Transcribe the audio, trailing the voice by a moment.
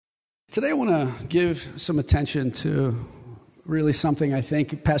Today I want to give some attention to really something I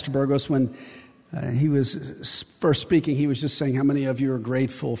think Pastor Burgos, when he was first speaking, he was just saying how many of you are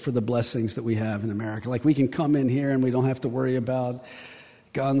grateful for the blessings that we have in America. Like we can come in here and we don't have to worry about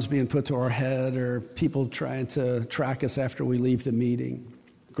guns being put to our head or people trying to track us after we leave the meeting.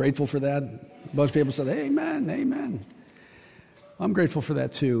 Grateful for that. A bunch of people said, amen, amen. I'm grateful for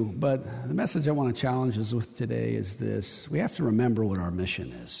that too. But the message I want to challenge us with today is this. We have to remember what our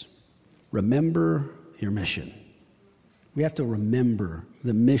mission is. Remember your mission. We have to remember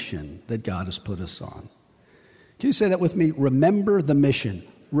the mission that God has put us on. Can you say that with me? Remember the mission.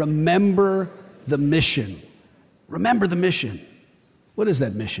 Remember the mission. Remember the mission. What is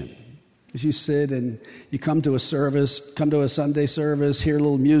that mission? As you sit and you come to a service, come to a Sunday service, hear a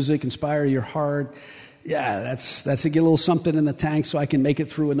little music, inspire your heart. Yeah, that's to get a little something in the tank so I can make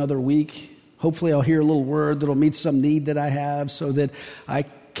it through another week. Hopefully I'll hear a little word that'll meet some need that I have so that I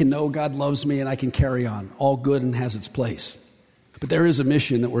can know God loves me and I can carry on. All good and has its place. But there is a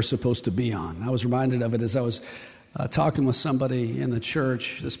mission that we're supposed to be on. I was reminded of it as I was talking with somebody in the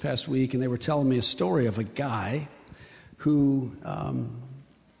church this past week, and they were telling me a story of a guy who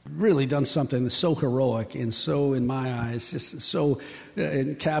really done something that's so heroic and so, in my eyes, just so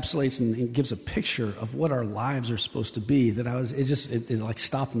encapsulates and gives a picture of what our lives are supposed to be. That it like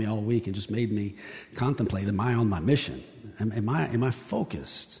stopped me all week and just made me contemplate: am I on my mission? Am I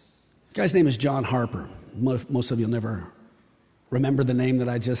focused? The guy's name is John Harper. Most of you will never remember the name that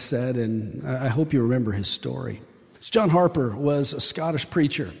I just said, and I hope you remember his story. John Harper was a Scottish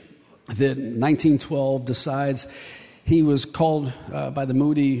preacher that in 1912 decides he was called by the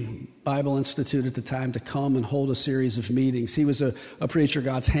Moody Bible Institute at the time to come and hold a series of meetings. He was a preacher.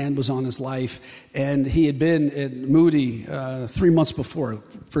 God's hand was on his life. And he had been at Moody 3 months before.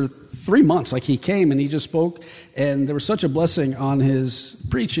 For 3 months, like he came and he just spoke. And there was such a blessing on his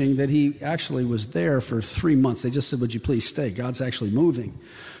preaching that he actually was there for 3 months. They just said, would you please stay? God's actually moving.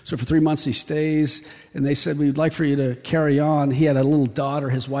 So for 3 months he stays, and they said, we'd like for you to carry on. He had a little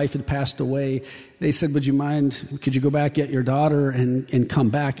daughter. His wife had passed away. They said, would you mind, could you go back, get your daughter, and come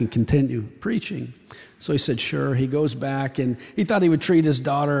back and continue preaching? So he said, sure. He goes back, and he thought he would treat his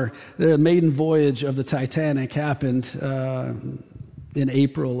daughter. The maiden voyage of the Titanic happened in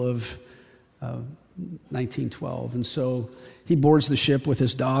April of 1912. And so he boards the ship with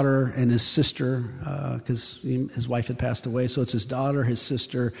his daughter and his sister, because his wife had passed away. So it's his daughter, his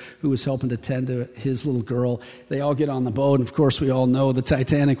sister, who was helping to tend to his little girl. They all get on the boat. And of course, we all know the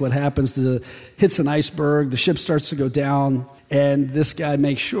Titanic, what happens, hits an iceberg, the ship starts to go down. And this guy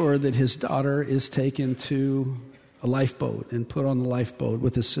makes sure that his daughter is taken to a lifeboat and put on the lifeboat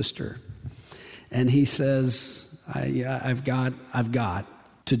with his sister. And he says, I've got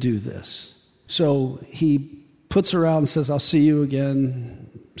to do this. So he puts her out and says, I'll see you again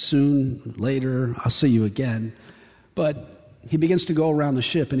soon, later, I'll see you again. But he begins to go around the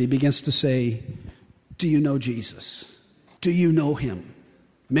ship and he begins to say, do you know Jesus? Do you know him?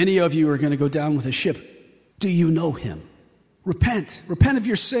 Many of you are going to go down with a ship. Do you know him? Repent of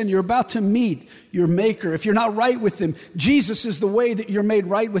your sin. You're about to meet your maker. If you're not right with him, Jesus is the way that you're made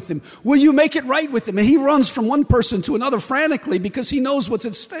right with him. Will you make it right with him? And he runs from one person to another frantically because he knows what's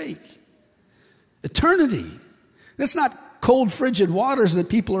at stake. Eternity. It's not cold, frigid waters that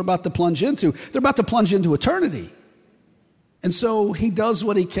people are about to plunge into. They're about to plunge into eternity. And so he does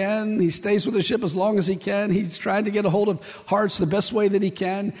what he can. He stays with the ship as long as he can. He's trying to get a hold of hearts the best way that he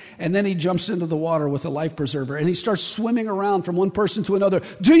can. And then he jumps into the water with a life preserver. And he starts swimming around from one person to another.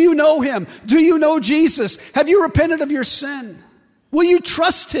 Do you know him? Do you know Jesus? Have you repented of your sin? Will you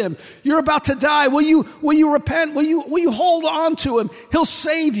trust him? You're about to die. Will you repent? Will you hold on to him? He'll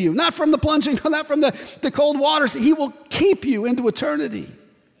save you. Not from the plunging, not from the cold waters. He will keep you into eternity.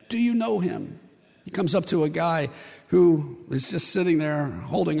 Do you know him? He comes up to a guy who is just sitting there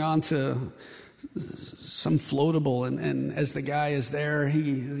holding on to some floatable. And as the guy is there,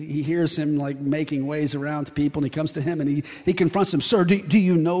 he hears him like making ways around to people. And he comes to him and he confronts him. Sir, do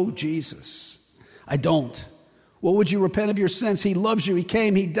you know Jesus? I don't. Well, would you repent of your sins? He loves you. He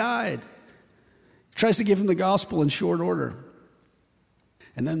came. He died. He tries to give him the gospel in short order.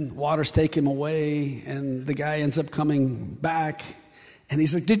 And then waters take him away, and the guy ends up coming back. And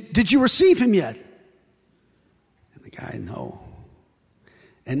he's like, did you receive him yet? And the guy, no.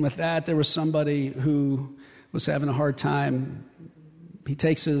 And with that, there was somebody who was having a hard time. He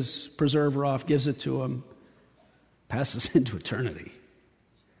takes his preserver off, gives it to him, passes into eternity.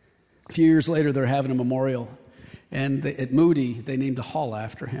 A few years later, they're having a memorial. And at Moody, they named a hall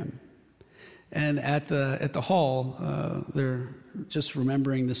after him. And at the hall, they're just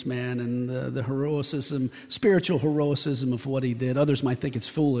remembering this man and the heroicism, spiritual heroicism of what he did. Others might think it's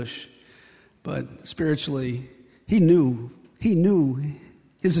foolish. But spiritually, he knew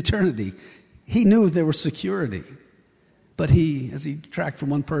his eternity. He knew there was security. But as he tracked from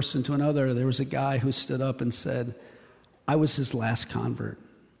one person to another, there was a guy who stood up and said, I was his last convert.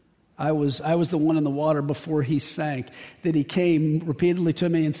 I was the one in the water before he sank, that he came repeatedly to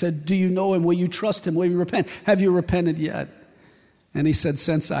me and said, do you know him? Will you trust him? Will you repent? Have you repented yet? And he said,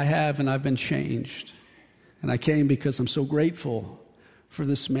 since I have, and I've been changed. And I came because I'm so grateful for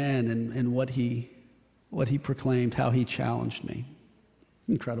this man and what he proclaimed, how he challenged me.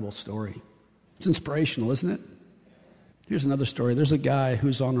 Incredible story. It's inspirational, isn't it? Here's another story. There's a guy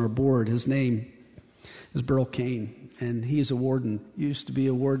who's on our board. His name is Burl Cain, and he is a warden. He used to be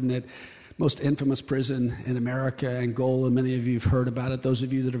a warden at most infamous prison in America, Angola. Many of you have heard about it. Those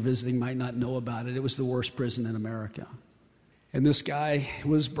of you that are visiting might not know about it. It was the worst prison in America. And this guy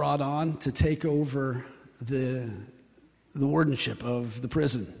was brought on to take over the wardenship of the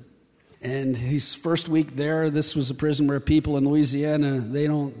prison. And his first week there, this was a prison where people in Louisiana, they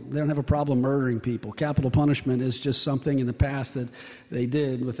don't have a problem murdering people. Capital punishment is just something in the past that they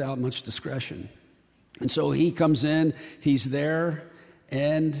did without much discretion. And so he comes in, he's there,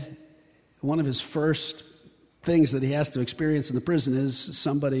 and one of his first things that he has to experience in the prison is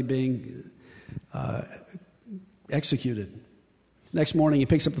somebody being executed. Next morning, he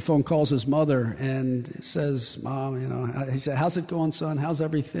picks up the phone, calls his mother, and says, Mom, he said, how's it going, son? How's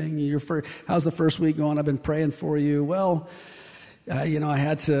everything? How's the first week going? I've been praying for you. Well, I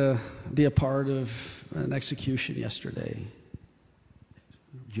had to be a part of an execution yesterday.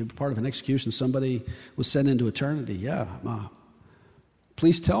 You're part of an execution. Somebody was sent into eternity. Yeah, Mom.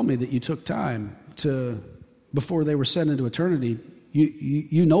 Please tell me that you took time before they were sent into eternity.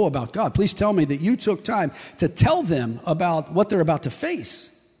 You know about God. Please tell me that you took time to tell them about what they're about to face.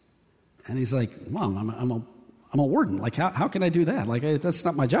 And he's like, Mom, I'm a warden. Like, how can I do that? Like, that's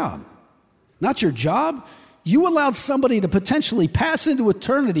not my job. Not your job? You allowed somebody to potentially pass into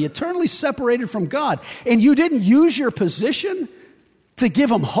eternity, eternally separated from God, and you didn't use your position to give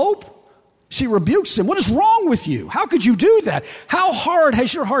him hope? She rebukes him. What is wrong with you? How could you do that? How hard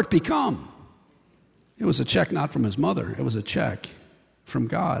has your heart become? It was a check not from his mother. It was a check from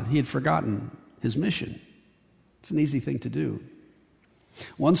God. He had forgotten his mission. It's an easy thing to do.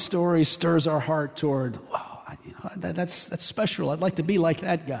 One story stirs our heart toward, wow, that's special. I'd like to be like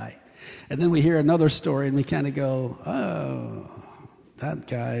that guy. And then we hear another story and we kind of go, oh, that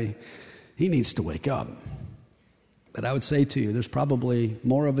guy, he needs to wake up. But I would say to you, there's probably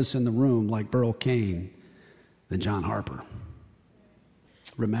more of us in the room like Burl Cain than John Harper.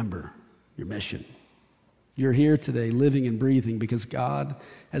 Remember your mission. You're here today living and breathing because God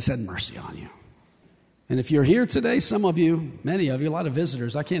has had mercy on you. And if you're here today, some of you, many of you, a lot of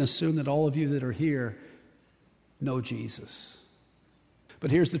visitors, I can't assume that all of you that are here know Jesus. But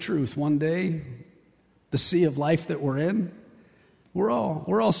here's the truth. One day, the sea of life that we're in, we're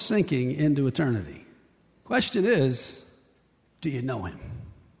all sinking into eternity. Question is, do you know him?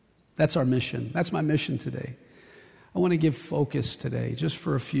 That's our mission. That's my mission today. I want to give focus today just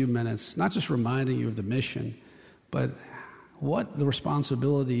for a few minutes, not just reminding you of the mission, but what the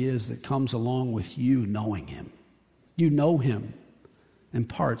responsibility is that comes along with you knowing him. You know him in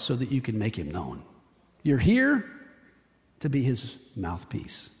part so that you can make him known. You're here to be his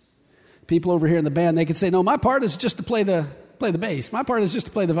mouthpiece. People over here in the band, they can say, no, my part is just to play the bass. My part is just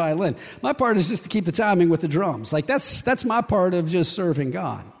to play the violin. My part is just to keep the timing with the drums. Like that's my part of just serving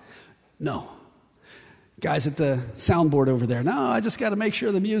God. No. Guys at the soundboard over there, no, I just got to make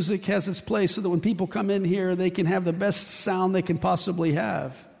sure the music has its place so that when people come in here, they can have the best sound they can possibly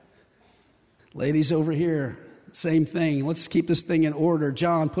have. Ladies over here, same thing. Let's keep this thing in order.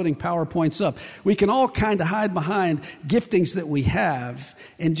 John putting PowerPoints up. We can all kind of hide behind giftings that we have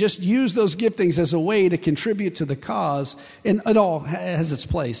and just use those giftings as a way to contribute to the cause. And it all has its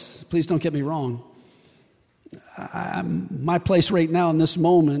place. Please don't get me wrong. My place right now in this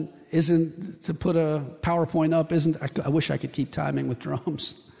moment isn't to put a PowerPoint up. I wish I could keep timing with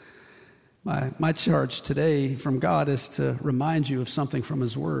drums. My charge today from God is to remind you of something from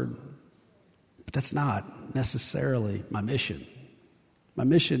his word. But that's not necessarily my mission. My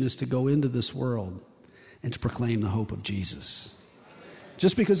mission is to go into this world and to proclaim the hope of Jesus.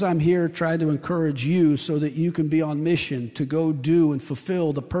 Just because I'm here trying to encourage you so that you can be on mission to go do and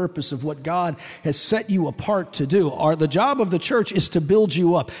fulfill the purpose of what God has set you apart to do. The job of the church is to build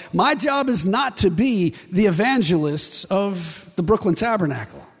you up. My job is not to be the evangelists of the Brooklyn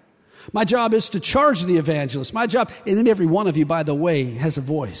Tabernacle. My job is to charge the evangelists. My job, and every one of you, by the way, has a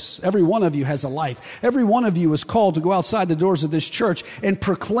voice. Every one of you has a life. Every one of you is called to go outside the doors of this church and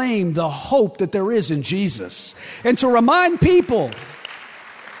proclaim the hope that there is in Jesus. And to remind people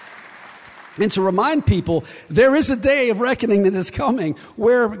and to remind people there is a day of reckoning that is coming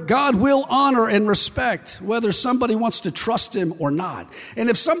where God will honor and respect whether somebody wants to trust him or not. And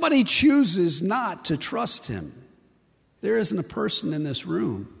if somebody chooses not to trust him, there isn't a person in this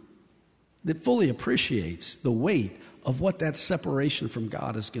room that fully appreciates the weight of what that separation from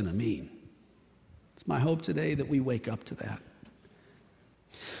God is going to mean. It's my hope today that we wake up to that.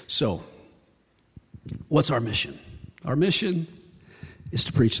 So, what's our mission? Our mission is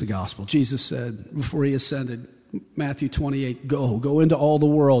to preach the gospel. Jesus said before he ascended, Matthew 28, go into all the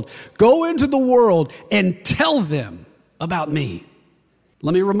world. Go into the world and tell them about me.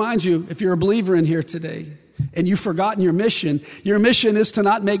 Let me remind you, if you're a believer in here today and you've forgotten your mission is to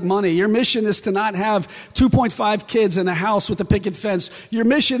not make money. Your mission is to not have 2.5 kids in a house with a picket fence. Your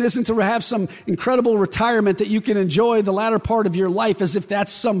mission isn't to have some incredible retirement that you can enjoy the latter part of your life as if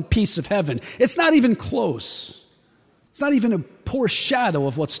that's some piece of heaven. It's not even close. It's not even a poor shadow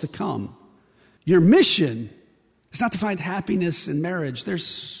of what's to come. Your mission is not to find happiness in marriage.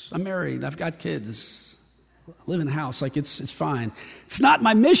 I'm married. I've got kids. I live in a house. Like it's fine. It's not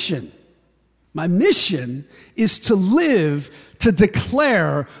my mission. My mission is to live to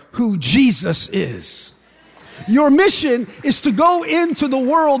declare who Jesus is. Your mission is to go into the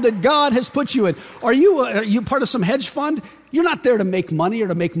world that God has put you in. Are you part of some hedge fund? You're not there to make money or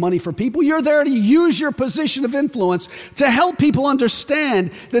to make money for people. You're there to use your position of influence to help people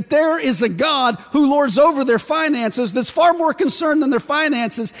understand that there is a God who lords over their finances that's far more concerned than their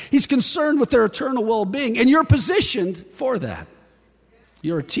finances. He's concerned with their eternal well-being, and you're positioned for that.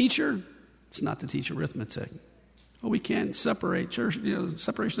 You're a teacher. It's not to teach arithmetic. Well, we can't separate church,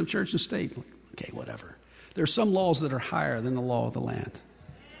 separation of church and state. Okay, whatever. There are some laws that are higher than the law of the land.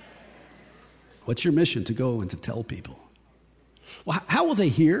 What's your mission? To go and to tell people. Well, how will they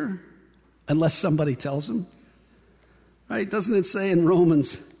hear unless somebody tells them? Right? Doesn't it say in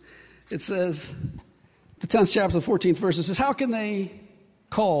Romans, it says, the 10th chapter, the 14th verse, it says, how can they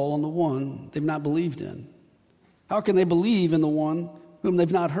call on the one they've not believed in? How can they believe in the one whom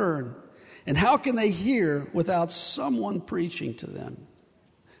they've not heard? And how can they hear without someone preaching to them?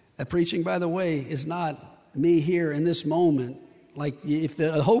 That preaching, by the way, is not me here in this moment. Like if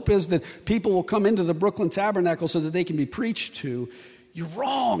the hope is that people will come into the Brooklyn Tabernacle so that they can be preached to, you're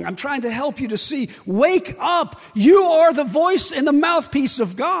wrong. I'm trying to help you to see. Wake up. You are the voice and the mouthpiece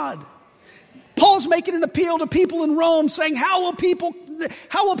of God. Paul's making an appeal to people in Rome saying, how will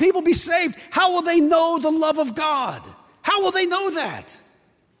people be saved? How will they know the love of God? How will they know that?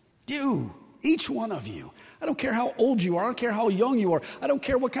 You, each one of you. I don't care how old you are. I don't care how young you are. I don't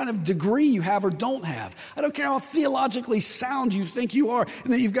care what kind of degree you have or don't have. I don't care how theologically sound you think you are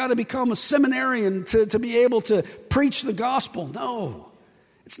and that you've got to become a seminarian to be able to preach the gospel. No,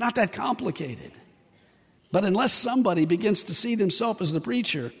 it's not that complicated. But unless somebody begins to see themselves as the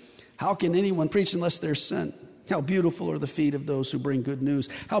preacher, how can anyone preach unless they're sent? How beautiful are the feet of those who bring good news.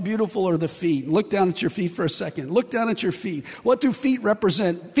 How beautiful are the feet. Look down at your feet for a second. Look down at your feet. What do feet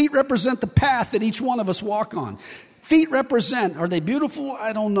represent? Feet represent the path that each one of us walk on. Feet represent, are they beautiful?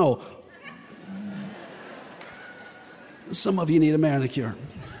 I don't know. Some of you need a manicure.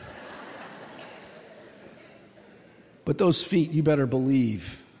 But those feet, you better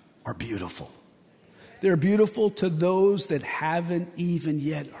believe, are beautiful. They're beautiful to those that haven't even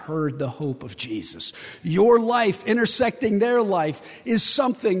yet heard the hope of Jesus. Your life intersecting their life is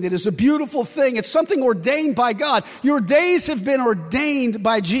something that is a beautiful thing. It's something ordained by God. Your days have been ordained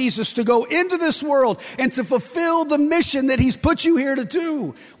by Jesus to go into this world and to fulfill the mission that he's put you here to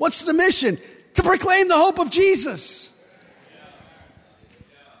do. What's the mission? To proclaim the hope of Jesus.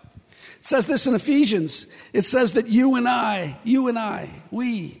 It says this in Ephesians. It says that you and I,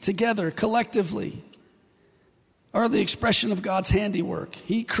 we together collectively are the expression of God's handiwork.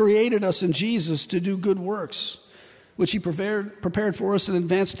 He created us in Jesus to do good works, which he prepared for us in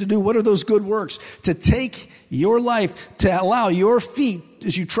advance to do. What are those good works? To take your life, to allow your feet,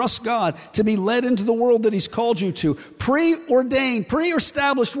 as you trust God, to be led into the world that he's called you to. Preordained,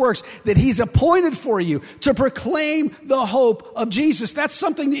 pre-established works that he's appointed for you to proclaim the hope of Jesus. That's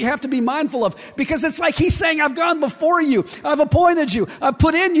something that you have to be mindful of, because it's like he's saying, I've gone before you. I've appointed you. I've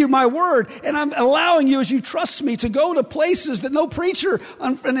put in you my word, and I'm allowing you, as you trust me, to go to places that no preacher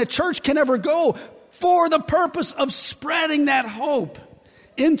in a church can ever go, for the purpose of spreading that hope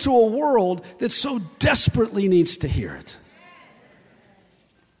into a world that so desperately needs to hear it.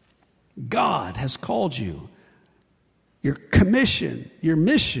 God has called you. Your commission, your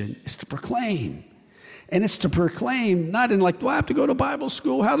mission is to proclaim. And it's to proclaim not in like, do I have to go to Bible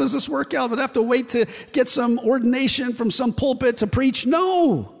school? How does this work out? But I have to wait to get some ordination from some pulpit to preach?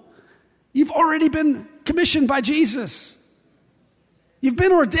 No. You've already been commissioned by Jesus. You've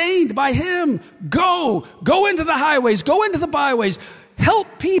been ordained by him. Go into the highways, go into the byways.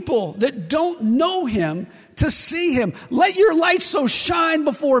 Help people that don't know him to see him. Let your light so shine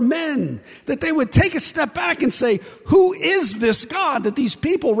before men that they would take a step back and say, who is this God that these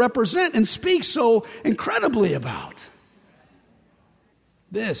people represent and speak so incredibly about?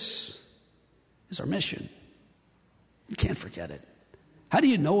 This is our mission. You can't forget it. How do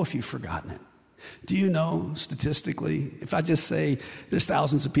you know if you've forgotten it? Do you know statistically, if I just say there's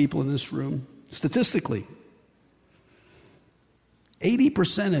thousands of people in this room, statistically,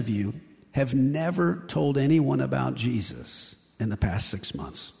 80% of you have never told anyone about Jesus in the past 6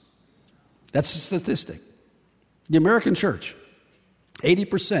 months. That's a statistic. The American church,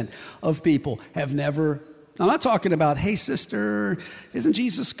 80% of people have never, I'm not talking about, hey sister, isn't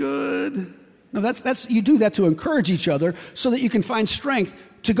Jesus good? No, that's you do that to encourage each other so that you can find strength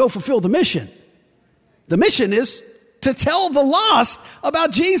to go fulfill the mission. The mission is to tell the lost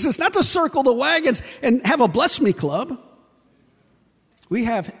about Jesus, not to circle the wagons and have a bless me club. We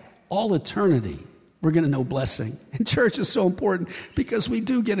have all eternity. We're going to know blessing. And church is so important because we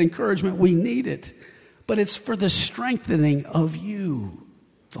do get encouragement. We need it. But it's for the strengthening of you,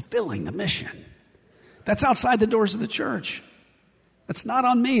 fulfilling the mission. That's outside the doors of the church. That's not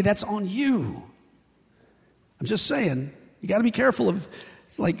on me. That's on you. I'm just saying, you got to be careful of,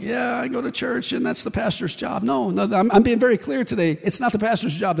 I go to church and that's the pastor's job. No, I'm being very clear today. It's not the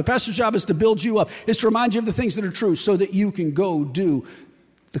pastor's job. The pastor's job is to build you up, is to remind you of the things that are true so that you can go do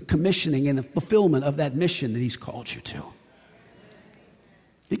the commissioning and the fulfillment of that mission that he's called you to.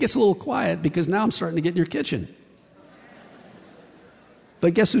 It gets a little quiet because now I'm starting to get in your kitchen.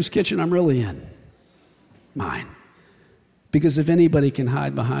 But guess whose kitchen I'm really in? Mine. Because if anybody can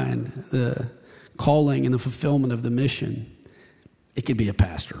hide behind the calling and the fulfillment of the mission, it could be a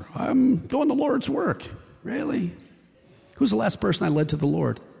pastor. I'm doing the Lord's work. Really? Who's the last person I led to the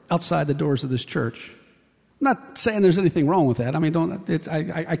Lord outside the doors of this church? I'm not saying there's anything wrong with that. I mean,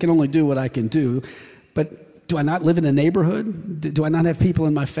 I can only do what I can do. But do I not live in a neighborhood? Do I not have people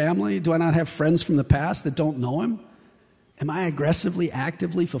in my family? Do I not have friends from the past that don't know him? Am I aggressively,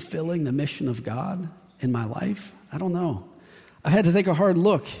 actively fulfilling the mission of God in my life? I don't know. I had to take a hard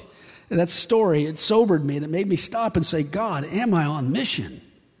look at that story. It sobered me and it made me stop and say, God, am I on mission?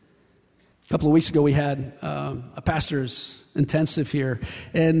 A couple of weeks ago, we had a pastor's intensive here.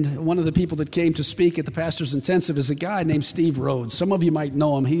 And one of the people that came to speak at the pastor's intensive is a guy named Steve Rhodes. Some of you might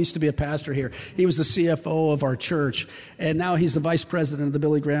know him. He used to be a pastor here. He was the CFO of our church. And now he's the vice president of the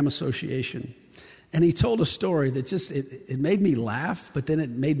Billy Graham Association. And he told a story that just, it made me laugh, but then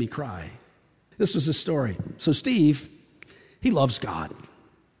it made me cry. This was his story. So Steve, he loves God.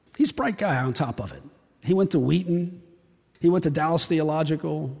 He's a bright guy on top of it. He went to Wheaton. He went to Dallas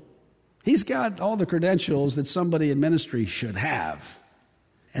Theological. He's got all the credentials that somebody in ministry should have.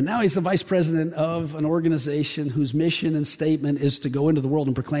 And now he's the vice president of an organization whose mission and statement is to go into the world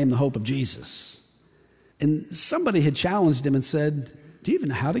and proclaim the hope of Jesus. And somebody had challenged him and said, do you even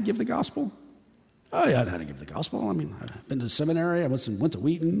know how to give the gospel? Oh, yeah, I know how to give the gospel. I mean, I've been to seminary. I went to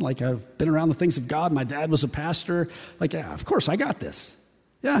Wheaton. I've been around the things of God. My dad was a pastor. Yeah, of course, I got this.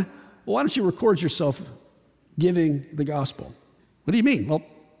 Yeah, well, why don't you record yourself giving the gospel? What do you mean? Well,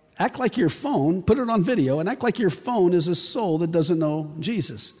 act like your phone, put it on video, and act like your phone is a soul that doesn't know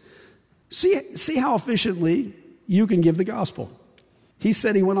Jesus. See how efficiently you can give the gospel. He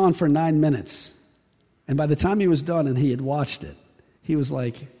said he went on for 9 minutes. And by the time he was done and he had watched it, he was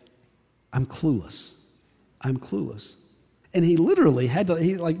like, I'm clueless. I'm clueless. And he literally had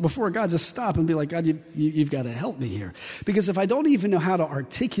to, before God, just stop and be like, God, you've got to help me here. Because if I don't even know how to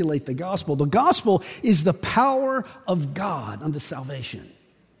articulate the gospel is the power of God unto salvation.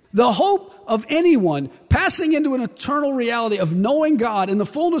 The hope of anyone passing into an eternal reality of knowing God in the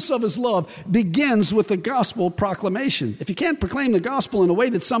fullness of his love begins with the gospel proclamation. If you can't proclaim the gospel in a way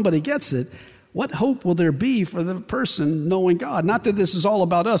that somebody gets it, what hope will there be for the person knowing God? Not that this is all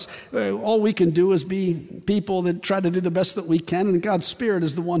about us. All we can do is be people that try to do the best that we can, and God's Spirit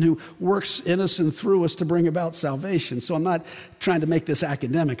is the one who works in us and through us to bring about salvation. So I'm not trying to make this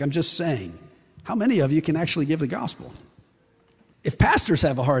academic. I'm just saying, how many of you can actually give the gospel? If pastors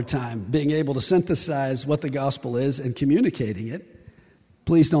have a hard time being able to synthesize what the gospel is and communicating it,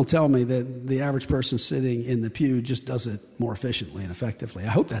 please don't tell me that the average person sitting in the pew just does it more efficiently and effectively. I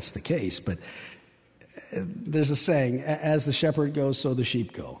hope that's the case, but there's a saying, as the shepherd goes, so the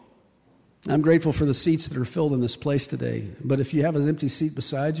sheep go. I'm grateful for the seats that are filled in this place today, but if you have an empty seat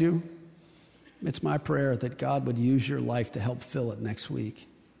beside you, it's my prayer that God would use your life to help fill it next week.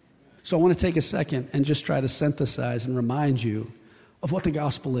 So I want to take a second and just try to synthesize and remind you of what the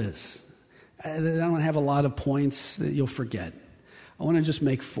gospel is. I don't have a lot of points that you'll forget. I want to just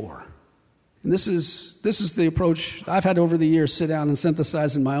make 4. And this is the approach I've had over the years, sit down and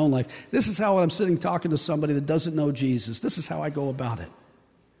synthesize in my own life. This is how when I'm sitting talking to somebody that doesn't know Jesus, this is how I go about it.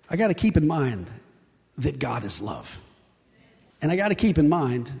 I got to keep in mind that God is love. And I got to keep in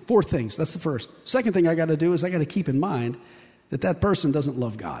mind 4 things. That's the first. Second thing I got to do is I got to keep in mind that that person doesn't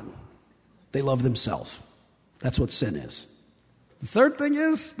love God. They love themselves. That's what sin is. The third thing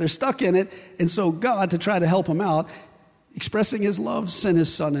is they're stuck in it. And so God, to try to help them out, expressing his love, sent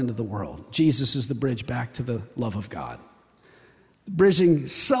his son into the world. Jesus is the bridge back to the love of God. Bridging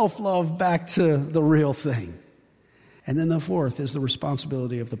self-love back to the real thing. And then the fourth is the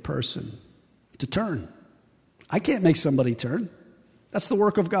responsibility of the person to turn. I can't make somebody turn. That's the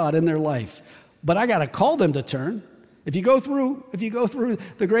work of God in their life. But I got to call them to turn. If you go through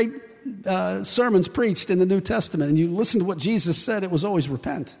the great sermons preached in the New Testament and you listen to what Jesus said, it was always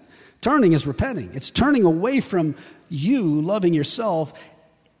repent. Turning is repenting. It's turning away from you loving yourself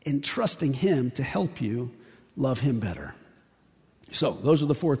and trusting him to help you love him better. So those are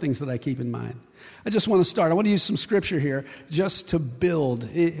the 4 things that I keep in mind. I just want to start. I want to use some scripture here just to build.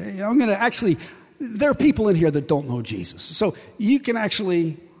 I'm going to actually, there are people in here that don't know Jesus. So you can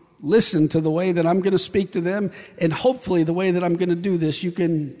actually listen to the way that I'm going to speak to them, and hopefully the way that I'm going to do this, you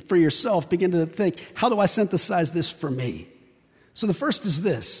can, for yourself, begin to think, how do I synthesize this for me? So the first is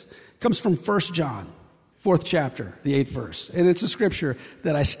this. It comes from 1 John. 4th chapter, the 8th verse. And it's a scripture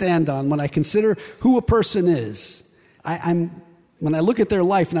that I stand on when I consider who a person is. When I look at their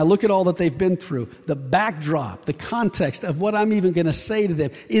life and I look at all that they've been through, the backdrop, the context of what I'm even going to say to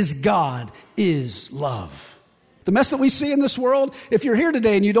them is God is love. The mess that we see in this world, if you're here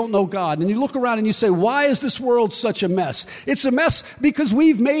today and you don't know God and you look around and you say, why is this world such a mess? It's a mess because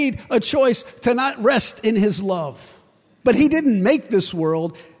we've made a choice to not rest in his love. But he didn't make this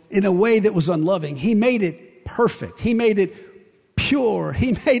world in a way that was unloving. He made it perfect. He made it pure.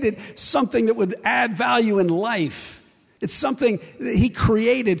 He made it something that would add value in life. It's something that he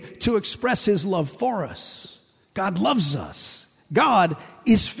created to express his love for us. God loves us. God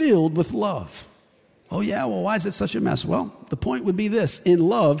is filled with love. Oh yeah, well, why is it such a mess? Well, the point would be this. In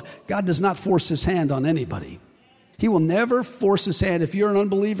love, God does not force his hand on anybody. He will never force his hand. If you're an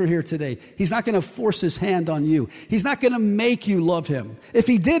unbeliever here today, he's not going to force his hand on you. He's not going to make you love him. If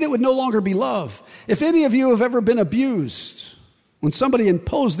he did, it would no longer be love. If any of you have ever been abused, when somebody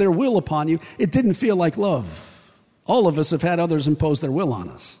imposed their will upon you, it didn't feel like love. All of us have had others impose their will on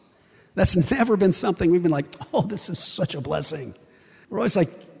us. That's never been something we've been like, oh, this is such a blessing. We're always like,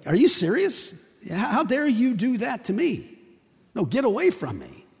 are you serious? How dare you do that to me? No, get away from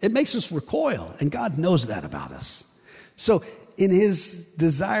me. It makes us recoil, and God knows that about us. So in his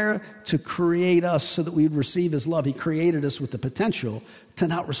desire to create us so that we would receive his love, he created us with the potential to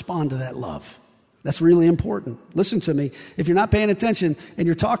not respond to that love. That's really important. Listen to me. If you're not paying attention and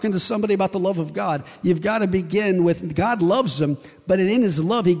you're talking to somebody about the love of God, you've got to begin with God loves them, but in his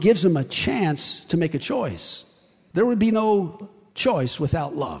love, he gives them a chance to make a choice. There would be no choice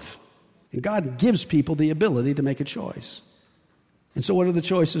without love. And God gives people the ability to make a choice. And so what are the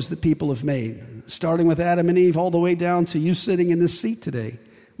choices that people have made? Starting with Adam and Eve all the way down to you sitting in this seat today.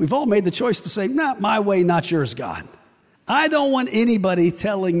 We've all made the choice to say, not my way, not yours, God. I don't want anybody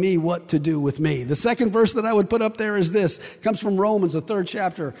telling me what to do with me. The second verse that I would put up there is this. It comes from Romans, the 3rd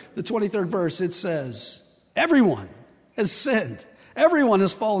chapter, the 23rd verse. It says, everyone has sinned. Everyone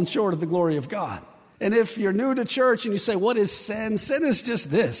has fallen short of the glory of God. And if you're new to church and you say, what is sin? Sin is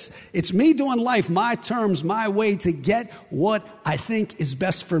just this. It's me doing life my terms, my way to get what I think is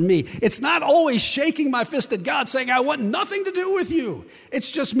best for me. It's not always shaking my fist at God saying, I want nothing to do with you.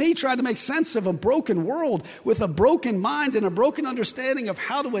 It's just me trying to make sense of a broken world with a broken mind and a broken understanding of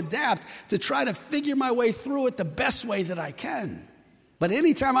how to adapt to try to figure my way through it the best way that I can. But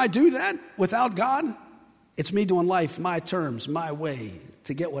anytime I do that without God, it's me doing life my terms, my way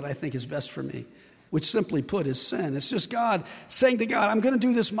to get what I think is best for me. Which simply put is sin. It's just God saying to God, I'm going to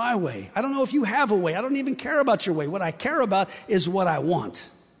do this my way. I don't know if you have a way. I don't even care about your way. What I care about is what I want.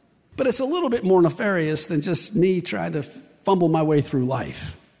 But it's a little bit more nefarious than just me trying to fumble my way through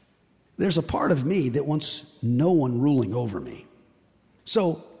life. There's a part of me that wants no one ruling over me.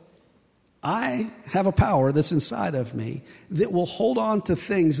 So I have a power that's inside of me that will hold on to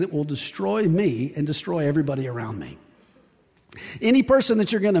things that will destroy me and destroy everybody around me. Any person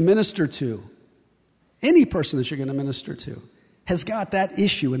that you're going to minister to, has got that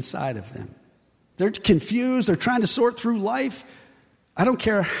issue inside of them. They're confused. They're trying to sort through life. I don't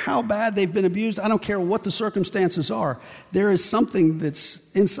care how bad they've been abused. I don't care what the circumstances are. There is something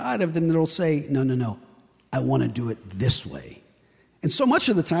that's inside of them that will say, no, I want to do it this way. And so much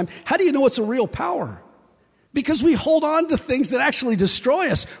of the time, how do you know it's a real power? Because we hold on to things that actually destroy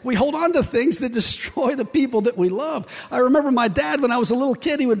us. We hold on to things that destroy the people that we love. I remember my dad, when I was a little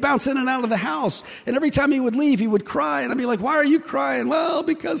kid, he would bounce in and out of the house. And every time he would leave, he would cry. And I'd be like, why are you crying? Well,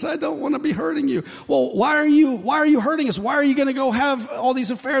 because I don't want to be hurting you. Well, why are you hurting us? Why are you going to go have all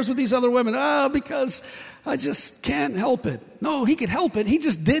these affairs with these other women? Oh, because I just can't help it. No, he could help it. He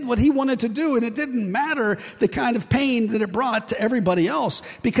just did what he wanted to do, and it didn't matter the kind of pain that it brought to everybody else,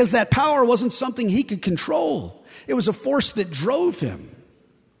 because that power wasn't something he could control. It was a force that drove him.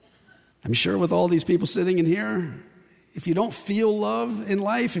 I'm sure with all these people sitting in here, if you don't feel love in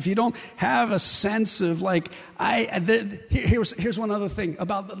life, if you don't have a sense of here's one other thing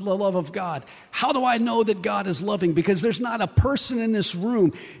about the love of God. How do I know that God is loving? Because there's not a person in this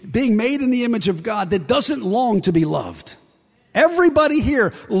room being made in the image of God that doesn't long to be loved. Everybody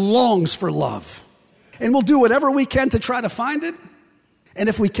here longs for love. And we'll do whatever we can to try to find it. And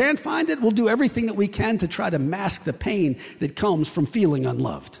if we can't find it, we'll do everything that we can to try to mask the pain that comes from feeling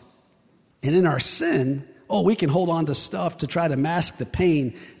unloved. And in our sin, we can hold on to stuff to try to mask the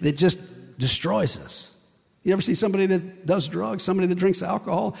pain that just destroys us. You ever see somebody that does drugs, somebody that drinks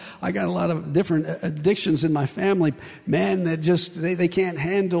alcohol? I got a lot of different addictions in my family. Men that just, they can't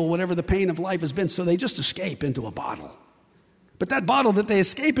handle whatever the pain of life has been, so they just escape into a bottle. But that bottle that they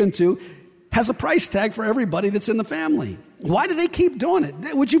escape into has a price tag for everybody that's in the family. Why do they keep doing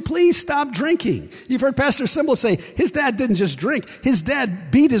it? Would you please stop drinking? You've heard Pastor Simba say, his dad didn't just drink. His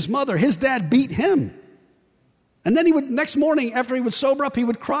dad beat his mother. His dad beat him. And then next morning, after he would sober up, he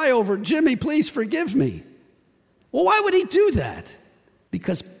would cry over, Jimmy, please forgive me. Well, why would he do that?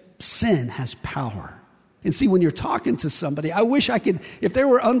 Because sin has power. And see, when you're talking to somebody, I wish I could, if there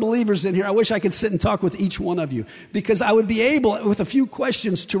were unbelievers in here, I wish I could sit and talk with each one of you, because I would be able, with a few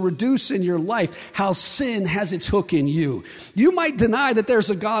questions, to reduce in your life how sin has its hook in you. You might deny that there's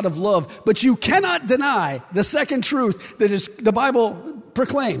a God of love, but you cannot deny the second truth that is the Bible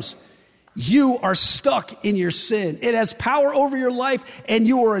proclaims. You are stuck in your sin. It has power over your life, and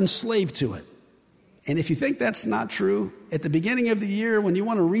you are enslaved to it. And if you think that's not true, at the beginning of the year, when you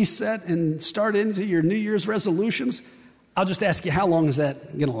want to reset and start into your New Year's resolutions, I'll just ask you, how long is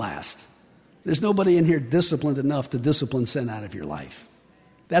that going to last? There's nobody in here disciplined enough to discipline sin out of your life.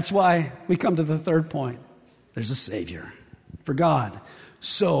 That's why we come to the third point. There's a Savior. For God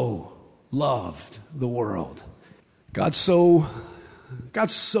so loved the world. God so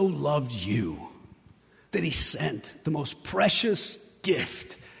loved you that he sent the most precious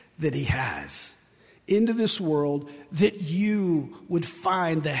gift that he has into this world, that you would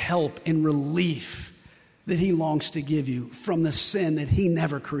find the help and relief that he longs to give you from the sin that he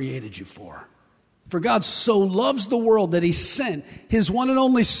never created you for. For God so loves the world that he sent his one and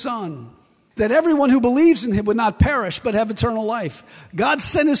only Son, that everyone who believes in him would not perish but have eternal life. God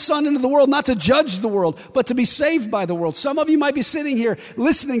sent his Son into the world not to judge the world, but to be saved by the world. Some of you might be sitting here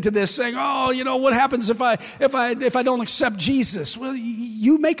listening to this saying, what happens if I don't accept Jesus? Well,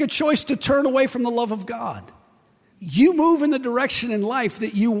 you make a choice to turn away from the love of God. You move in the direction in life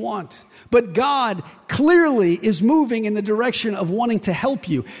that you want. But God clearly is moving in the direction of wanting to help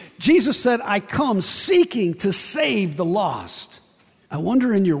you. Jesus said, I come seeking to save the lost. I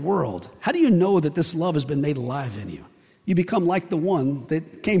wonder, in your world, how do you know that this love has been made alive in you? You become like the one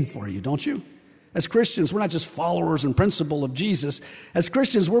that came for you, don't you? As Christians, we're not just followers and principle of Jesus. As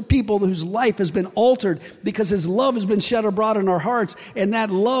Christians, we're people whose life has been altered because his love has been shed abroad in our hearts, and that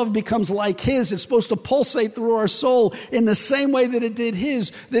love becomes like his. It's supposed to pulsate through our soul in the same way that it did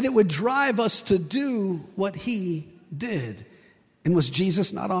his, that it would drive us to do what he did. And was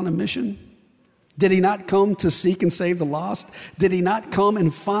Jesus not on a mission? Did he not come to seek and save the lost? Did he not come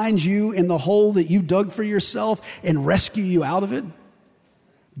and find you in the hole that you dug for yourself and rescue you out of it?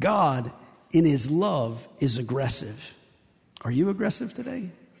 God, in his love, is aggressive. Are you aggressive today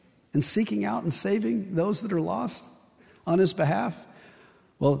in seeking out and saving those that are lost on his behalf?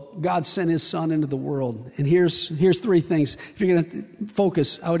 Well, God sent his Son into the world. And here's three things. If you're going to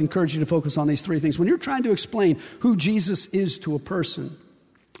focus, I would encourage you to focus on these three things. When you're trying to explain who Jesus is to a person,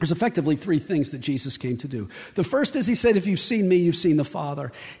 there's effectively three things that Jesus came to do. The first is, he said, if you've seen me, you've seen the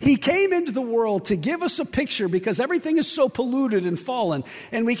Father. He came into the world to give us a picture, because everything is so polluted and fallen,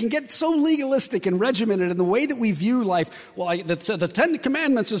 and we can get so legalistic and regimented in the way that we view life. Well, the Ten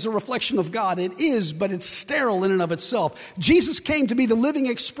Commandments is a reflection of God. It is, but it's sterile in and of itself. Jesus came to be the living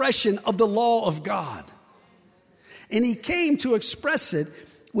expression of the law of God. And he came to express it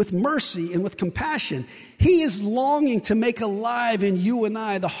with mercy and with compassion. He is longing to make alive in you and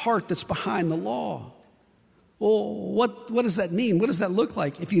I the heart that's behind the law. Well, what does that mean? What does that look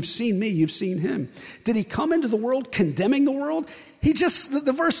like? If you've seen me, you've seen him. Did he come into the world condemning the world?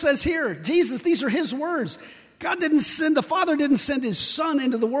 The verse says here, Jesus, these are his words. The Father didn't send his Son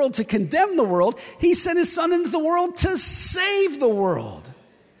into the world to condemn the world. He sent his Son into the world to save the world.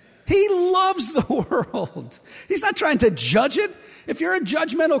 He loves the world. He's not trying to judge it. If you're a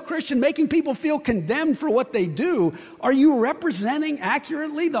judgmental Christian making people feel condemned for what they do, are you representing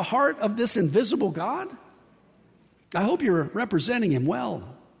accurately the heart of this invisible God? I hope you're representing him well.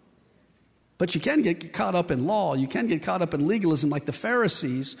 But you can get caught up in law. You can get caught up in legalism like the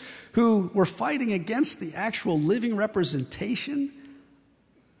Pharisees, who were fighting against the actual living representation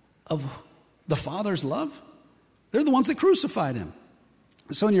of the Father's love. They're the ones that crucified him.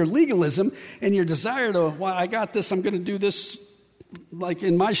 So in your legalism and your desire to, well, I got this, I'm going to do this like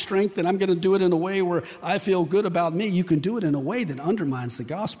in my strength, and I'm going to do it in a way where I feel good about me, you can do it in a way that undermines the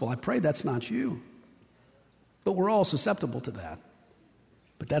gospel. I pray that's not you. But we're all susceptible to that.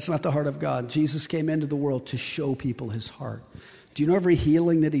 But that's not the heart of God. Jesus came into the world to show people his heart. Do you know every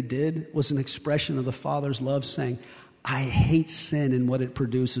healing that he did was an expression of the Father's love, saying, I hate sin and what it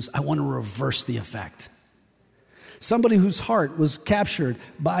produces. I want to reverse the effect. Somebody whose heart was captured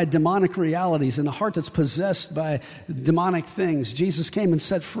by demonic realities and a heart that's possessed by demonic things, Jesus came and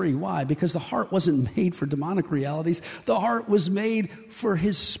set free. Why? Because the heart wasn't made for demonic realities. The heart was made for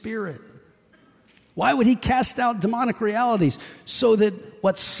his spirit. Why would he cast out demonic realities? So that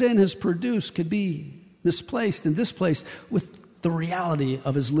what sin has produced could be misplaced and displaced with the reality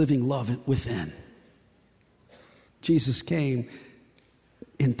of his living love within. Jesus came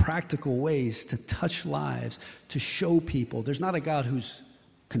in practical ways to touch lives, to show people. There's not a God who's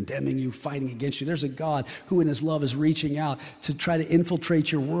condemning you, fighting against you. There's a God who in his love is reaching out to try to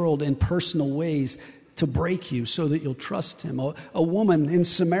infiltrate your world in personal ways to break you so that you'll trust him. A woman in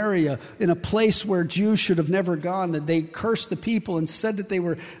Samaria, in a place where Jews should have never gone, that they cursed the people and said that they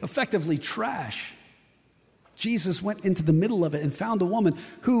were effectively trash. Jesus went into the middle of it and found a woman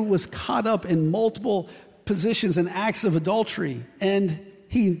who was caught up in multiple positions and acts of adultery, and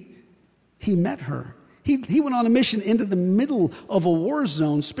he met her. He went on a mission into the middle of a war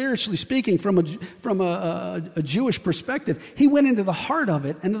zone, spiritually speaking, from a Jewish perspective. He went into the heart of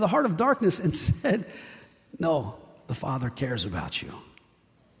it, into the heart of darkness, and said, no, the Father cares about you.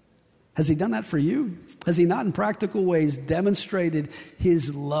 Has he done that for you? Has he not in practical ways demonstrated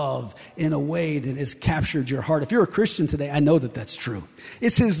his love in a way that has captured your heart? If you're a Christian today, I know that that's true.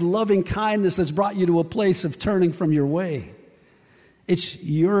 It's his loving kindness that's brought you to a place of turning from your way. It's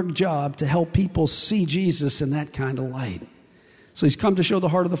your job to help people see Jesus in that kind of light. So he's come to show the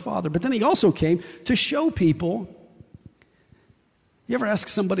heart of the Father. But then he also came to show people. You ever ask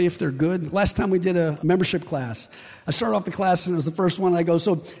somebody if they're good? Last time we did a membership class, I started off the class and it was the first one. And I go,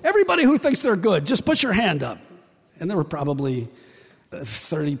 so everybody who thinks they're good, just put your hand up. And there were probably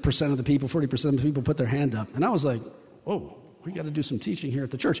 30% of the people, 40% of the people put their hand up. And I was like, whoa, we got to do some teaching here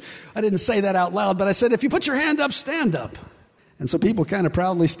at the church. I didn't say that out loud, but I said, if you put your hand up, stand up. And so people kind of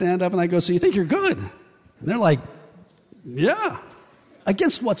proudly stand up, and I go, so you think you're good? And they're like, yeah.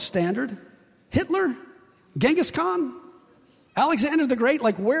 Against what standard? Hitler? Genghis Khan? Alexander the Great?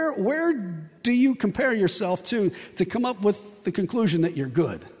 Like, where do you compare yourself to come up with the conclusion that you're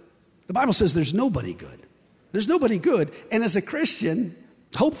good? The Bible says there's nobody good. There's nobody good. And as a Christian,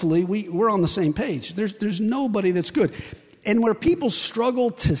 hopefully we're on the same page. There's nobody that's good. And where people struggle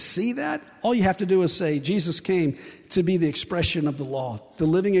to see that, all you have to do is say, Jesus came to be the expression of the law, the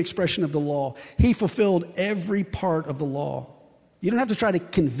living expression of the law. He fulfilled every part of the law. You don't have to try to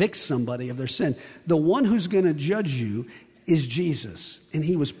convict somebody of their sin. The one who's going to judge you is Jesus, and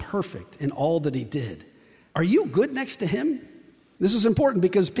he was perfect in all that he did. Are you good next to him? This is important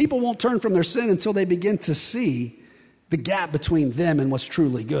because people won't turn from their sin until they begin to see the gap between them and what's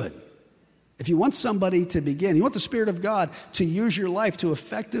truly good. If you want somebody to begin, you want the Spirit of God to use your life to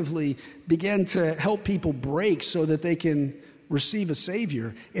effectively begin to help people break so that they can receive a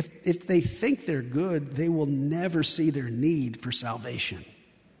Savior, if they think they're good, they will never see their need for salvation.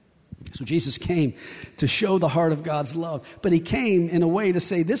 So Jesus came to show the heart of God's love, but he came in a way to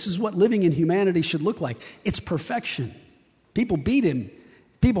say this is what living in humanity should look like. It's perfection. People beat him.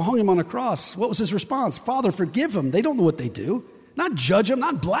 People hung him on a cross. What was his response? Father, forgive them. They don't know what they do. Not judge them,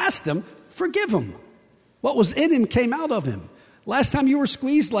 not blast them. Forgive him. What was in him came out of him. Last time you were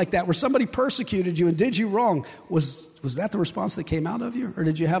squeezed like that, where somebody persecuted you and did you wrong, was that the response that came out of you? Or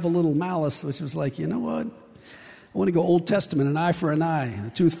did you have a little malice which was like, you know what? I want to go Old Testament, an eye for an eye, and a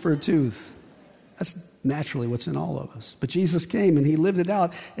tooth for a tooth. That's naturally what's in all of us. But Jesus came and he lived it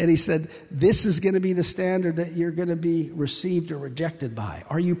out, and he said, this is going to be the standard that you're going to be received or rejected by.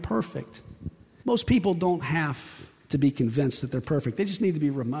 Are you perfect? Most people don't have to be convinced that they're perfect. They just need to be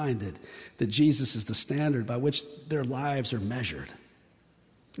reminded that Jesus is the standard by which their lives are measured.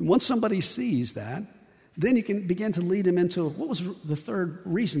 And once somebody sees that, Then you can begin to lead him into what was the third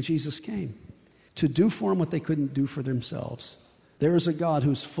reason Jesus came. To do for them what they couldn't do for themselves. There is a God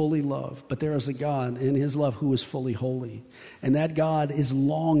who's fully love, but there is a God in his love who is fully holy. And that God is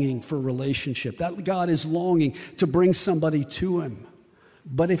longing for relationship. That God is longing to bring somebody to him.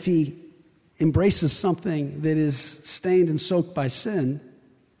 But if he embraces something that is stained and soaked by sin,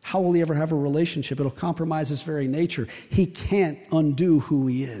 how will he ever have a relationship? It'll compromise his very nature. He can't undo who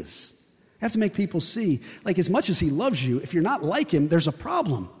he is. You have to make people see, like as much as he loves you, if you're not like him, there's a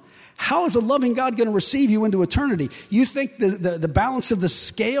problem. How is a loving God going to receive you into eternity? You think the balance of the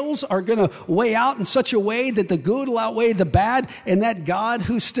scales are going to weigh out in such a way that the good will outweigh the bad, and that God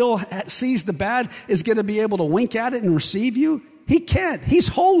who still sees the bad is going to be able to wink at it and receive you? He can't. He's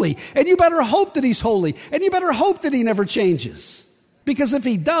holy, and you better hope that he's holy, and you better hope that he never changes. Because if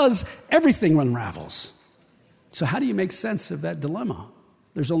he does, everything unravels. So how do you make sense of that dilemma?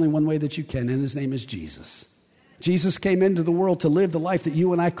 There's only one way that you can, and his name is Jesus. Jesus came into the world to live the life that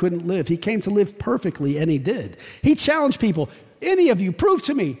you and I couldn't live. He came to live perfectly, and he did. He challenged people. Any of you, prove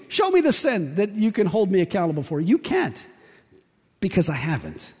to me, show me the sin that you can hold me accountable for. You can't, because I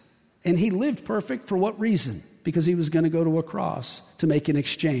haven't. And he lived perfect for what reason? Because he was going to go to a cross to make an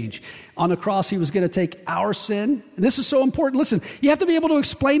exchange. On a cross, he was going to take our sin. And this is so important. Listen, you have to be able to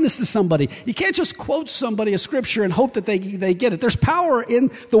explain this to somebody. You can't just quote somebody a scripture and hope that they get it. There's power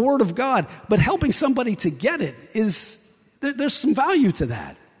in the Word of God, but helping somebody to get it there's some value to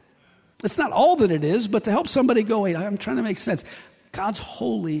that. It's not all that it is, but to help somebody go, wait, I'm trying to make sense. God's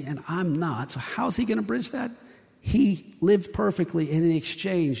holy and I'm not. So how's he going to bridge that? He lived perfectly and he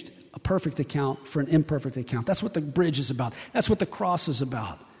exchanged a perfect account for an imperfect account. That's what the bridge is about. That's what the cross is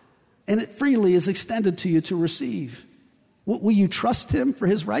about. And it freely is extended to you to receive. Will you trust him for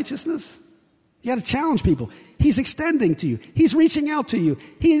his righteousness? You got to challenge people. He's extending to you. He's reaching out to you.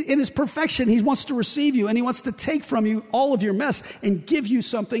 In his perfection, he wants to receive you, and he wants to take from you all of your mess and give you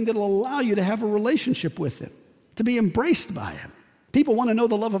something that will allow you to have a relationship with him, to be embraced by him. People want to know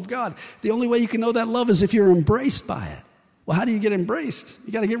the love of God. The only way you can know that love is if you're embraced by it. Well, how do you get embraced?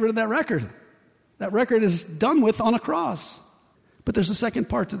 You got to get rid of that record. That record is done with on a cross. But there's a second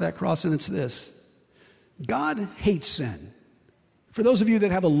part to that cross, and it's this. God hates sin. For those of you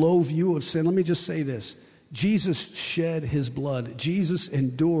that have a low view of sin, let me just say this. Jesus shed his blood. Jesus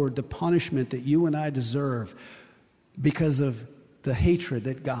endured the punishment that you and I deserve because of the hatred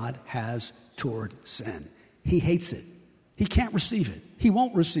that God has toward sin. He hates it. He can't receive it. He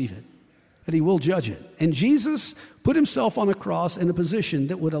won't receive it. But he will judge it. And Jesus put himself on a cross in a position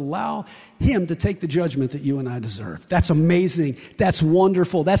that would allow him to take the judgment that you and I deserve. That's amazing. That's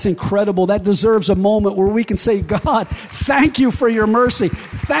wonderful. That's incredible. That deserves a moment where we can say, God, thank you for your mercy.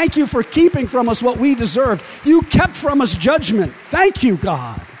 Thank you for keeping from us what we deserved. You kept from us judgment. Thank you,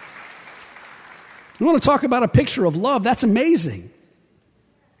 God. We want to talk about a picture of love. That's amazing.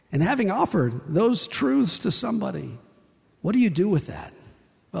 And having offered those truths to somebody, what do you do with that?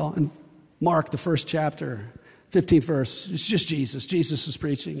 Well, in Mark, the first chapter, 15th verse, it's just Jesus. Jesus is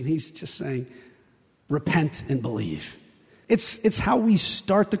preaching, and he's just saying, repent and believe. It's how we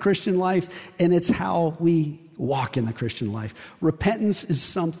start the Christian life, and it's how we walk in the Christian life. Repentance is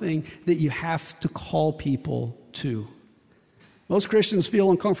something that you have to call people to. Most Christians feel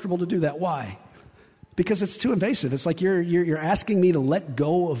uncomfortable to do that. Why? Because it's too invasive. It's like you're asking me to let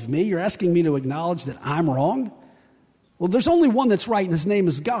go of me. You're asking me to acknowledge that I'm wrong. Well, there's only one that's right, and his name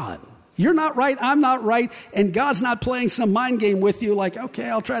is God. You're not right, I'm not right, and God's not playing some mind game with you like, okay,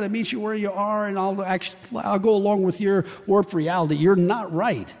 I'll try to meet you where you are, and I'll go along with your warped reality. You're not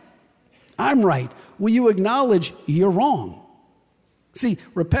right. I'm right. Will you acknowledge you're wrong? See,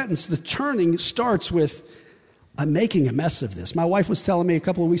 repentance, the turning starts with, I'm making a mess of this. My wife was telling me a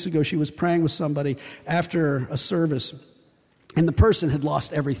couple of weeks ago, she was praying with somebody after a service, and the person had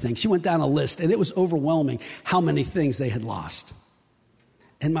lost everything. She went down a list, and it was overwhelming how many things they had lost.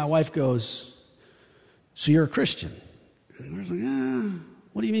 And my wife goes, so you're a Christian? And I was like,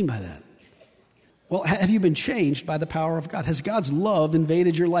 what do you mean by that? Well, have you been changed by the power of God? Has God's love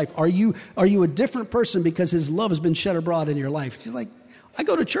invaded your life? Are you a different person because his love has been shed abroad in your life? She's like, I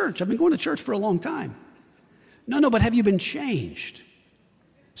go to church. I've been going to church for a long time. No, but have you been changed?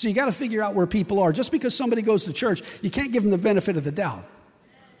 So you got to figure out where people are. Just because somebody goes to church, you can't give them the benefit of the doubt.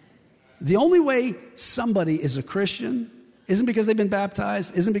 The only way somebody is a Christian isn't because they've been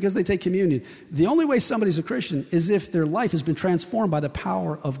baptized, isn't because they take communion. The only way somebody's a Christian is if their life has been transformed by the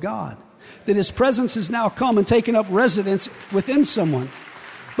power of God. That his presence has now come and taken up residence within someone.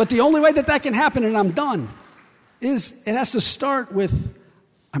 But the only way that can happen, and I'm done, is it has to start with,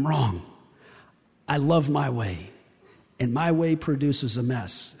 I'm wrong. I love my way. and my way produces a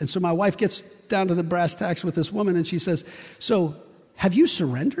mess. And so my wife gets down to the brass tacks with this woman and she says, so have you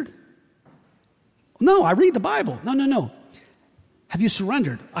surrendered? No, I read the Bible. No. Have you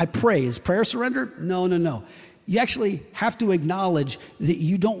surrendered? I pray. Is prayer surrender? No. You actually have to acknowledge that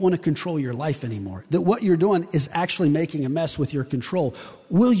you don't want to control your life anymore, that what you're doing is actually making a mess with your control.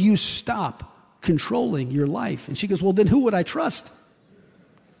 Will you stop controlling your life? And she goes, well, then who would I trust?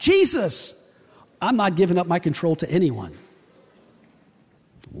 Jesus. I'm not giving up my control to anyone.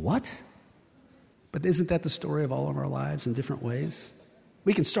 What? But isn't that the story of all of our lives in different ways?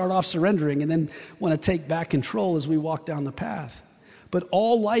 We can start off surrendering and then want to take back control as we walk down the path. But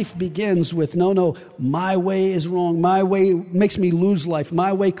all life begins with, no, my way is wrong. My way makes me lose life.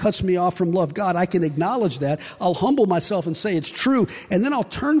 My way cuts me off from love. God, I can acknowledge that. I'll humble myself and say it's true. And then I'll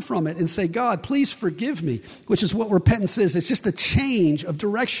turn from it and say, God, please forgive me, which is what repentance is. It's just a change of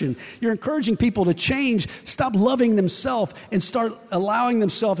direction. You're encouraging people to change, stop loving themselves, and start allowing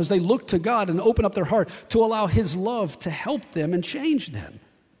themselves as they look to God and open up their heart to allow His love to help them and change them.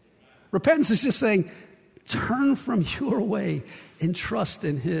 Repentance is just saying, turn from your way and trust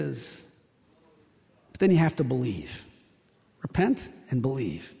in His. But then you have to believe. Repent and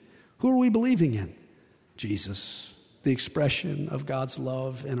believe. Who are we believing in? Jesus, the expression of God's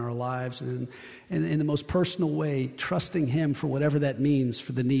love in our lives, and in the most personal way, trusting Him for whatever that means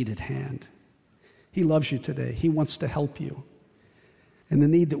for the need at hand. He loves you today. He wants to help you. And the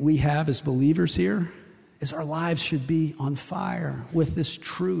need that we have as believers here is our lives should be on fire with this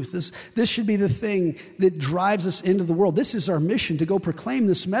truth. This should be the thing that drives us into the world. This is our mission, to go proclaim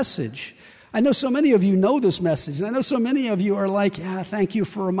this message. I know so many of you know this message, and I know so many of you are like, thank you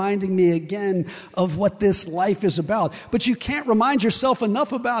for reminding me again of what this life is about. But you can't remind yourself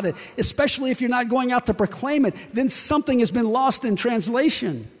enough about it, especially if you're not going out to proclaim it. Then something has been lost in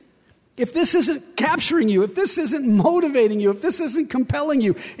translation. If this isn't capturing you, if this isn't motivating you, if this isn't compelling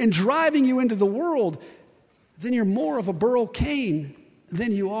you and driving you into the world, then you're more of a Burl Cain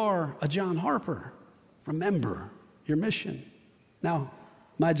than you are a John Harper. Remember your mission. Now,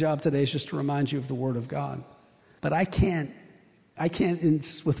 my job today is just to remind you of the Word of God. But I can't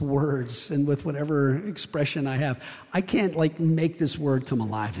with words and with whatever expression I have, I can't make this Word come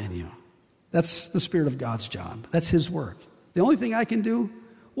alive in you. That's the Spirit of God's job. That's His work. The only thing I can do,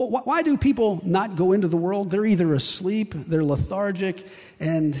 why do people not go into the world? They're either asleep, they're lethargic,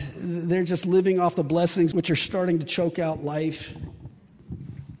 and they're just living off the blessings which are starting to choke out life,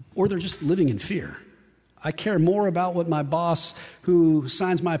 or they're just living in fear. I care more about what my boss who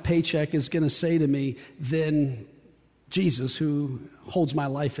signs my paycheck is going to say to me than Jesus who holds my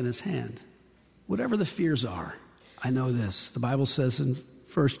life in His hand. Whatever the fears are, I know this. The Bible says in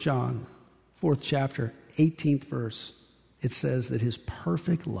 1 John, 4th chapter, 18th verse, it says that His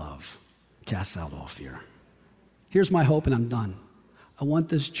perfect love casts out all fear. Here's my hope, and I'm done. I want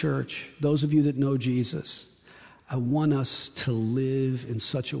this church, those of you that know Jesus, I want us to live in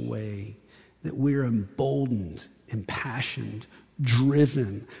such a way that we're emboldened, impassioned,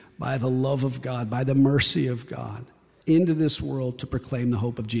 driven by the love of God, by the mercy of God, into this world to proclaim the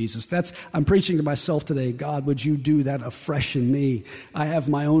hope of Jesus. I'm preaching to myself today. God, would you do that afresh in me? I have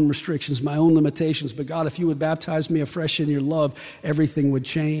my own restrictions, my own limitations, but God, if you would baptize me afresh in your love, everything would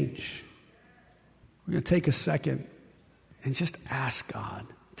change. We're going to take a second and just ask God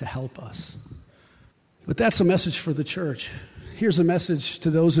to help us. But that's a message for the church. Here's a message to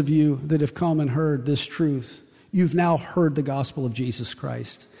those of you that have come and heard this truth. You've now heard the gospel of Jesus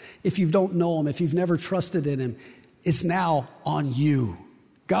Christ. If you don't know Him, if you've never trusted in Him, it's now on you.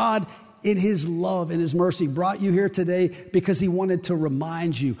 God, in His love and His mercy, brought you here today because He wanted to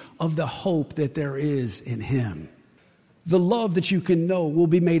remind you of the hope that there is in Him. The love that you can know will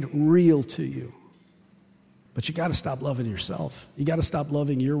be made real to you. But you got to stop loving yourself. You got to stop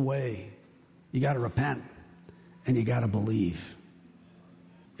loving your way. You got to repent, and you got to believe.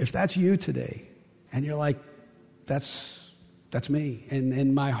 If that's you today, and you're like, that's me.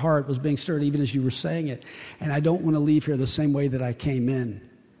 And my heart was being stirred even as you were saying it. And I don't want to leave here the same way that I came in.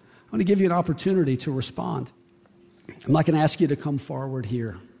 I want to give you an opportunity to respond. I'm not going to ask you to come forward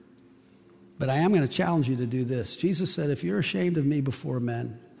here. But I am going to challenge you to do this. Jesus said, if you're ashamed of me before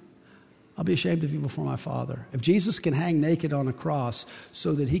men, I'll be ashamed of you before my Father. If Jesus can hang naked on a cross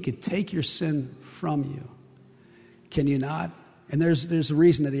so that He could take your sin from you, can you not? And there's a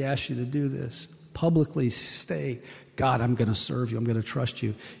reason that He asked you to do this. Publicly stay. God, I'm going to serve you. I'm going to trust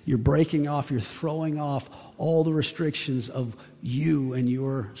you. You're breaking off, you're throwing off all the restrictions of you and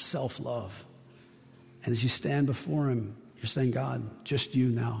your self-love. And as you stand before Him, you're saying, God, just you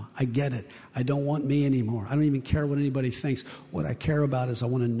now. I get it. I don't want me anymore. I don't even care what anybody thinks. What I care about is I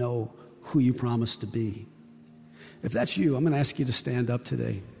want to know who you promised to be. If that's you, I'm going to ask you to stand up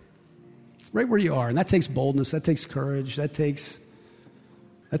today. Right where you are. And that takes boldness. That takes courage. That takes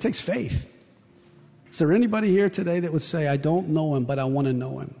faith. Is there anybody here today that would say, I don't know him, but I want to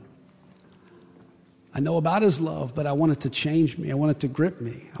know him? I know about his love, but I want it to change me. I want it to grip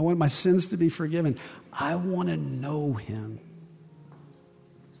me. I want my sins to be forgiven. I want to know him.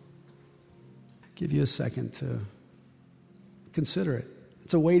 Give you a second to consider it.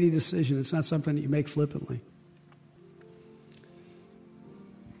 It's a weighty decision. It's not something that you make flippantly.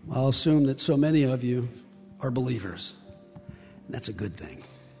 I'll assume that so many of you are believers. And that's a good thing.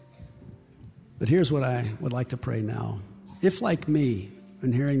 But here's what I would like to pray now. If, like me,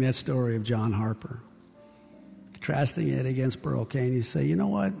 in hearing that story of John Harper, contrasting it against Burl Cain, you say, you know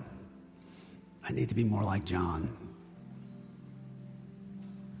what? I need to be more like John.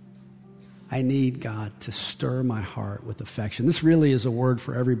 I need God to stir my heart with affection. This really is a word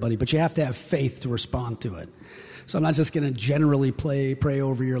for everybody, but you have to have faith to respond to it. So I'm not just going to generally pray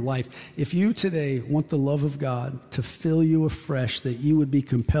over your life. If you today want the love of God to fill you afresh, that you would be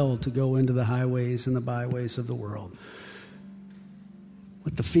compelled to go into the highways and the byways of the world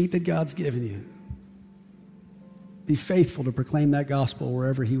with the feet that God's given you, be faithful to proclaim that gospel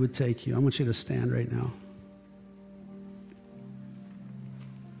wherever he would take you. I want you to stand right now.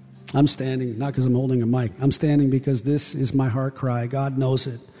 I'm standing, not because I'm holding a mic. I'm standing because this is my heart cry. God knows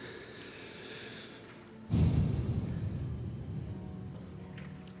it.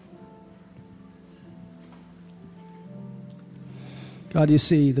 God, you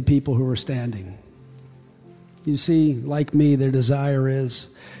see the people who are standing. You see, like me, their desire is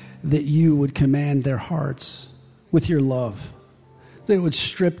that you would command their hearts with your love, that it would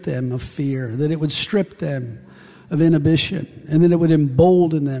strip them of fear, that it would strip them of inhibition, and that it would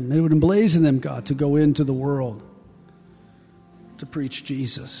embolden them, it would emblazon them, God, to go into the world to preach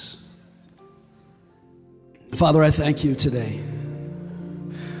Jesus. Father, I thank you today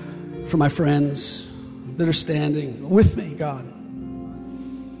for my friends that are standing with me, God,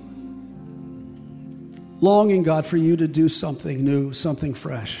 longing, God, for you to do something new, something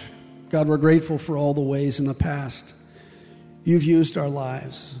fresh. God, we're grateful for all the ways in the past you've used our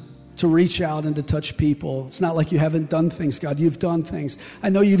lives to reach out and to touch people. It's not like you haven't done things, God. You've done things. I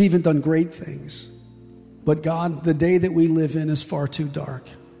know you've even done great things. But God, the day that we live in is far too dark.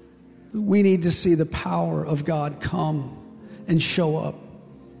 We need to see the power of God come and show up.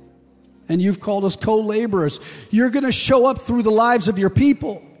 And you've called us co-laborers. You're going to show up through the lives of your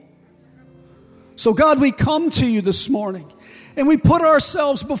people. So God, we come to you this morning and we put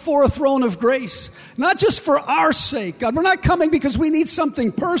ourselves before a throne of grace, not just for our sake, God. We're not coming because we need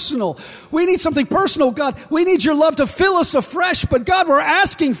something personal. We need something personal, God. We need your love to fill us afresh, but God, we're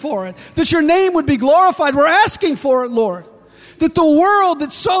asking for it, that your name would be glorified. We're asking for it, Lord, that the world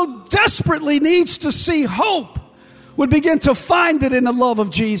that so desperately needs to see hope would begin to find it in the love of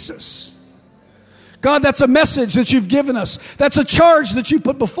Jesus. God, that's a message that you've given us. That's a charge that you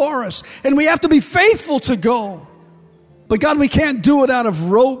put before us. And we have to be faithful to go. But God, we can't do it out of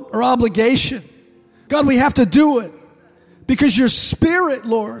rote or obligation. God, we have to do it because your Spirit,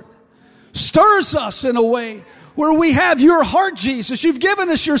 Lord, stirs us in a way where we have your heart, Jesus. You've given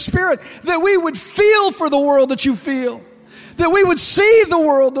us your Spirit that we would feel for the world that you feel. That we would see the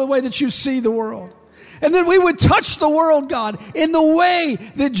world the way that you see the world. And then we would touch the world, God, in the way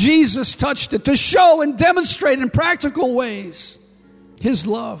that Jesus touched it, to show and demonstrate in practical ways his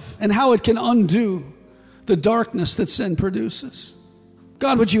love and how it can undo the darkness that sin produces.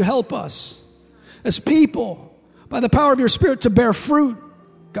 God, would you help us as people, by the power of your Spirit, to bear fruit,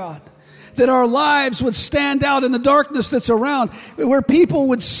 God, that our lives would stand out in the darkness that's around, where people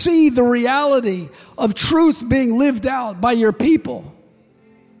would see the reality of truth being lived out by your people.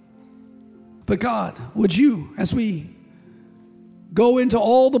 But God, would you, as we go into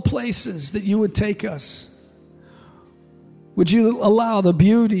all the places that you would take us, would you allow the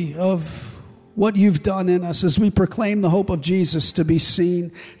beauty of what you've done in us as we proclaim the hope of Jesus to be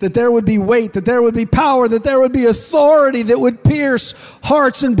seen, that there would be weight, that there would be power, that there would be authority that would pierce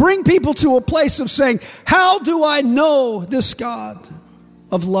hearts and bring people to a place of saying, how do I know this God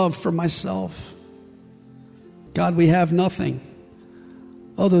of love for myself? God, we have nothing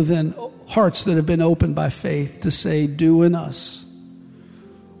other than hearts that have been opened by faith to say, do in us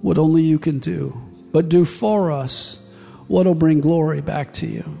what only you can do, but do for us what will bring glory back to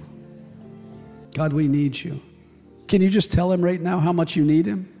you. God, we need you. Can you just tell him right now how much you need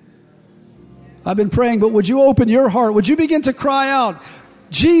him? I've been praying, but would you open your heart? Would you begin to cry out,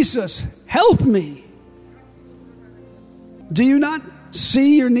 Jesus, help me? Do you not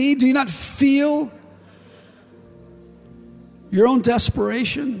see your need? Do you not feel your own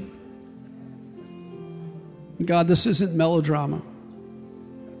desperation? God, this isn't melodrama.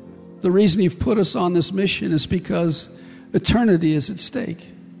 The reason you've put us on this mission is because eternity is at stake.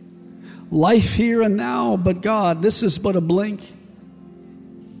 Life here and now, but God, this is but a blink.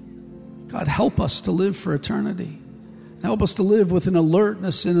 God, help us to live for eternity. Help us to live with an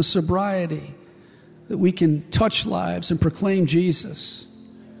alertness and a sobriety that we can touch lives and proclaim Jesus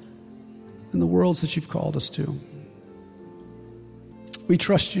in the worlds that you've called us to. We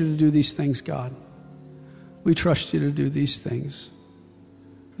trust you to do these things, God. We trust you to do these things.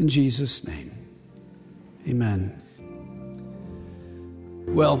 In Jesus' name, amen.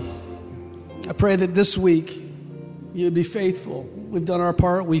 Well, I pray that this week you'd be faithful. We've done our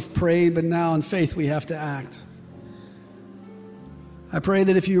part, we've prayed, but now in faith we have to act. I pray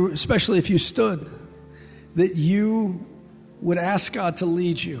that especially if you stood, that you would ask God to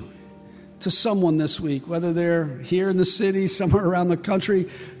lead you to someone this week, whether they're here in the city, somewhere around the country,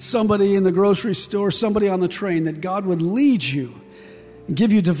 somebody in the grocery store, somebody on the train, that God would lead you and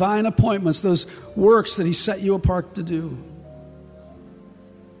give you divine appointments, those works that he set you apart to do.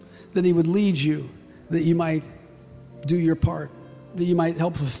 That he would lead you, that you might do your part, that you might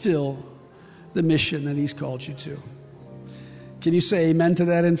help fulfill the mission that he's called you to. Can you say amen to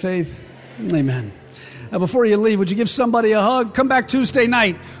that in faith? Amen. Now, before you leave, would you give somebody a hug? Come back Tuesday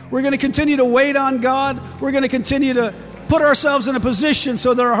night. We're going to continue to wait on God. We're going to continue to put ourselves in a position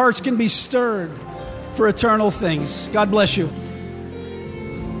so that our hearts can be stirred for eternal things. God bless you.